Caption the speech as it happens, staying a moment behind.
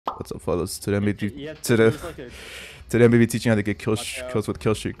What's up, fellas? Today I'm Yeah, today I'm teaching how to get kills with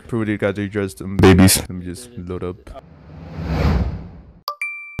Killstreak. Prove it, you guys are just babies. Let me just load up.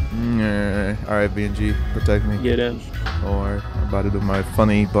 Alright, VNG, protect me. Get in. Don't worry, I'm about to do my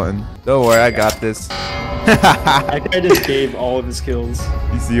funny button. Don't worry, I got this. That guy just gave all of his kills.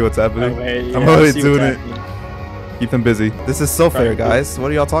 You see what's happening? Oh, wait, yeah, I'm always I see doing what's it. happening. Keep them busy. This is so fair, guys.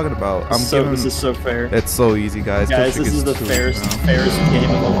 What are y'all talking about? This is so fair. It's so easy, guys. Guys, this is the fairest game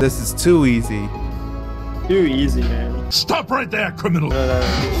of all. This is too easy. Too easy, man. Stop right there, criminal!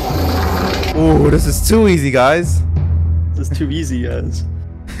 Ooh, this is too easy, guys. This is too easy, guys.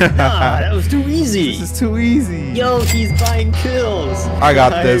 Nah, that was too easy. This is too easy. Yo, he's buying kills. I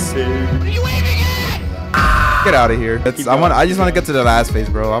got this. Dude. Get out of here. I just want to get to the last phase,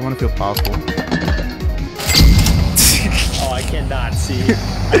 bro. I want to feel powerful. Oh, I cannot see.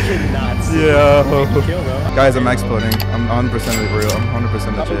 I cannot see. Yeah. Kill, bro. Guys, I'm exploding. I'm 100% real. I'm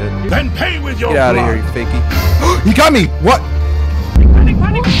 100% legit. Then pay with your Get out of here, you fakey. He got me. What? Panic.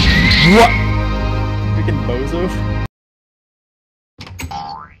 What? Freaking bozo.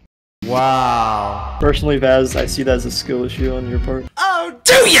 Wow. Personally, Vaz, I see that as a skill issue on your part. Oh,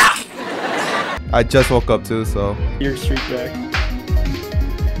 do ya? I just woke up too, so. Your streak back.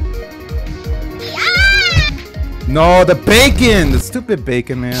 No, the bacon! The stupid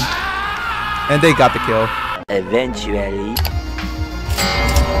bacon, man. And they got the kill. Eventually.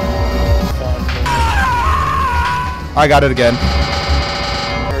 I got it again.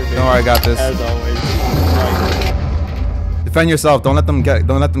 Perfect. No, I got this. As always. Defend yourself. Don't let them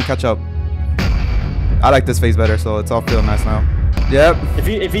catch up. I like this phase better, so it's all feeling nice now. Yep.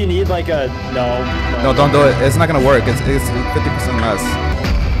 If you need like a No, don't do it. It's not gonna work. It's 50% less.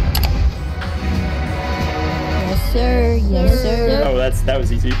 Yes, sir. Yes, sir. Oh, that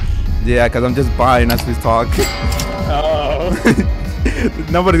was easy. Yeah, cause I'm just buying as we talk. Oh.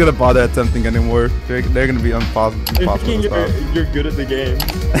 Nobody's gonna bother attempting anymore. They're gonna be impossible to stop. You're good at the game.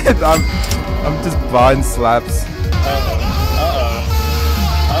 I'm just buying slaps.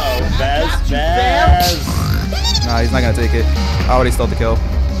 Vaz. Nah, he's not gonna take it. I already stole the kill.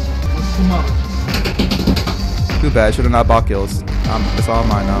 Too bad. Should've not bought kills. It's all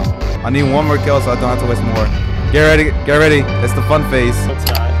mine now. I need one more kill, so I don't have to waste more. Get ready. Get ready. It's the fun phase. It's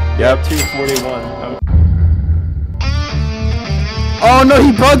not. Yep. 241. Oh no,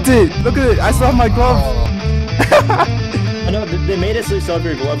 he bugged it. Look at it. I still have my glove. I know they made it so you still have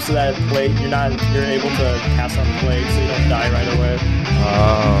your gloves so that plate you're able to pass on the plate so you don't die right away.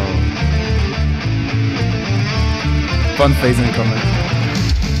 Oh. Fun phase incoming.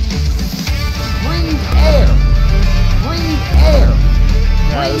 Breathe air. Breathe air.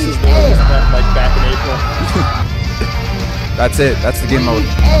 This is the one that like back in April. That's it. That's the game mode.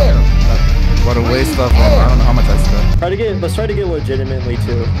 Air. What a waste of I don't know how much I spent. Let's try to get legitimately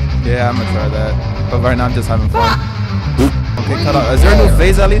too. Yeah, I'm gonna try that. But right now I'm just having fun. Okay, cut off. Is there a new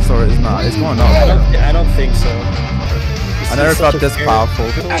phase at least, or is not? It's going on. I don't think so. I never felt this powerful.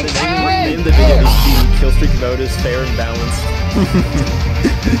 The name of the video is Killstreak mode is fair and balanced.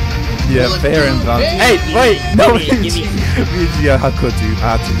 Yeah, fair and balanced. Hey, wait! No! Yeah, how could you?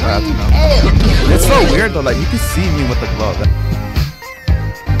 I had to know. It's so weird though, like you can see me with the glove.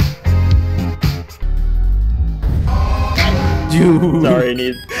 You. Sorry, I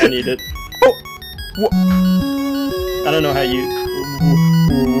need it. Oh! What? I don't know how you.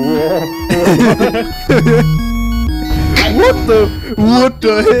 What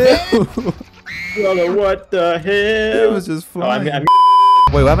the hell? Brother, what the hell? It was just flying. Oh,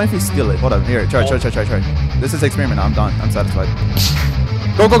 Wait, what happens if you steal it? Hold on, here, try. This is experiment. I'm done. I'm satisfied.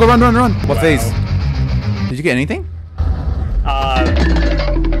 Go, run. What phase? Did you get anything? I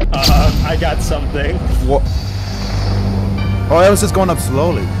got something. What? Oh, it was just going up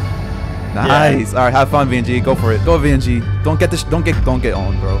slowly. Nice. Yeah. All right, have fun, VNG. Go for it. Go, VNG. Don't get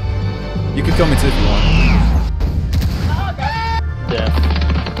owned, bro. You can kill me too if you want. Yeah.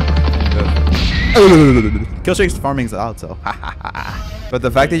 Killstreak's farming's out, so. But the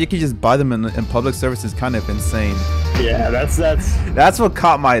fact that you can just buy them in public service is kind of insane. Yeah, that's what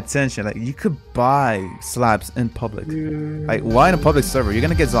caught my attention. Like you could buy slaps in public. Like why in a public server? You're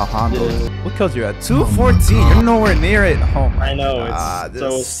gonna get Zahandos. What kills you at? 214. You're nowhere near it. Oh my I know God,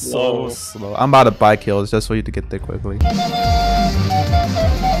 it's so slow. I'm about to buy kills just for you to get there quickly.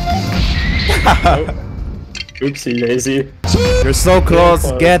 Oopsie daisy. You're so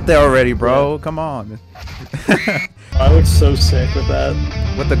close. Get there already, bro. Come on. I look so sick with that.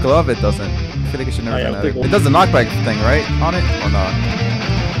 With the glove, it doesn't. I feel like it should never yeah, done that. It does the knockback thing, right? On it or not?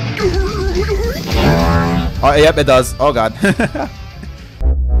 Oh, yep, it does. Oh God.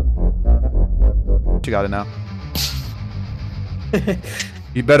 You got it now.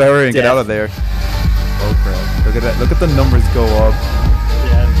 You better hurry and get out of there. Oh crap! Look at that! Look at the numbers go up.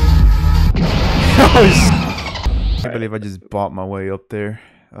 Yeah. I can't believe I just bought my way up there.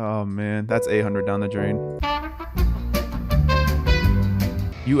 Oh man, that's 800 down the drain.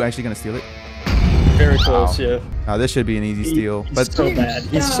 You actually gonna steal it? Very close, yeah. Now this should be an easy steal. He's But so bad.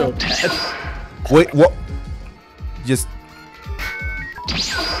 He's so bad. wait, what? Just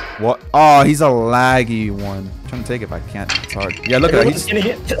what? Oh, he's a laggy one. I'm trying to take it, but I can't. It's hard. Yeah, look at that. He's gonna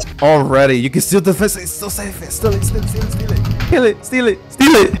hit. already. You can steal the fence. It's still safe. Steal it. Steal it. Steal it. Steal it. Steal it. Steal it.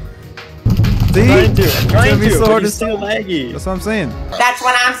 Steal it. See? I'm trying to, so but hard he's to still laggy. That's what I'm saying. That's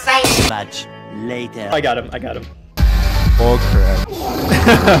what I'm saying. Much later. I got him. I got him. Oh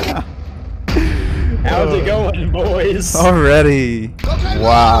crap. How's it going, boys? Already.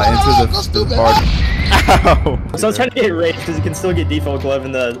 Wow, into the part. Ow. So I'm trying to get rage because you can still get default glove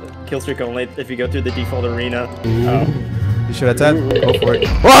in the Killstreak only if you go through the default arena. Oh. You should attack. Go for it.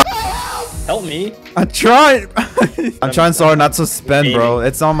 Whoa! Help me. I'm trying. I'm trying so hard not to spend, bro.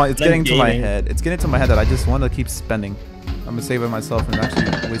 It's on my. It's getting to my gaming. head. It's getting to my head that I just want to keep spending. I'm gonna save it myself and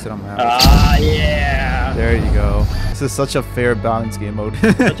actually waste it on my house. Ah, yeah. There you go. This is such a fair balance game mode.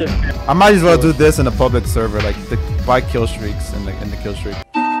 Such a I might as well do this in a public server, like buy kill streaks in the kill streak.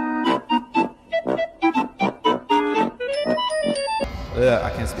 Yeah,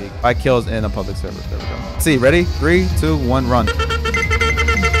 I can't speak. Buy kills in a public server. There we go. See, ready? 3, 2, 1, run.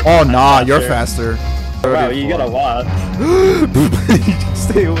 Oh nah, you're faster. Wow, you got a lot.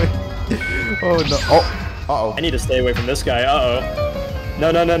 Stay away. Oh no. Oh. Uh-oh. I need to stay away from this guy. Uh-oh. No,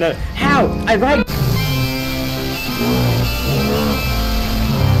 no, no, no. How? I right.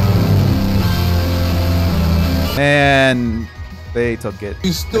 And they took it.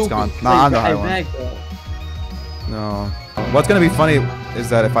 It's gone. Nah, I'm the high one. No. What's gonna be funny is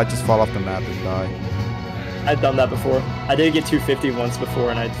that if I just fall off the map and die. I've done that before. I did get 250 once before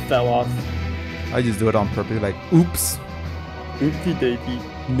and I fell off. I just do it on purpose, like, oops. Oopsie daisy.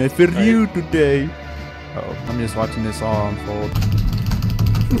 Never you today. Uh-oh, I'm just watching this all unfold.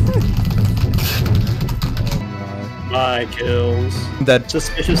 Oh My kills. my. That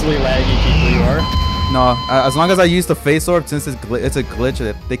Suspiciously laggy people you are. no, as long as I use the face orb, since it's a glitch,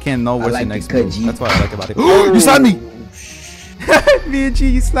 they can't know what's like your next the move. Khajiit. That's what I like about it. You slapped me!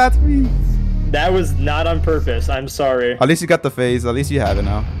 VNG, you slapped me. That was not on purpose. I'm sorry. At least you got the face. At least you have it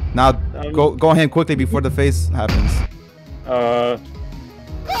now. Now go on him quickly before the face happens.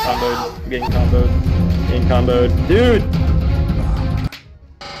 Comboed. Getting comboed. Getting comboed. Dude!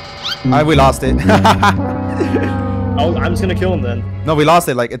 We lost it. Oh, I'm just gonna kill him then. No, we lost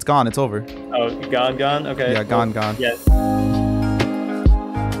it. Like, it's gone. It's over. Oh, gone? Okay. Yeah, gone. Yeah.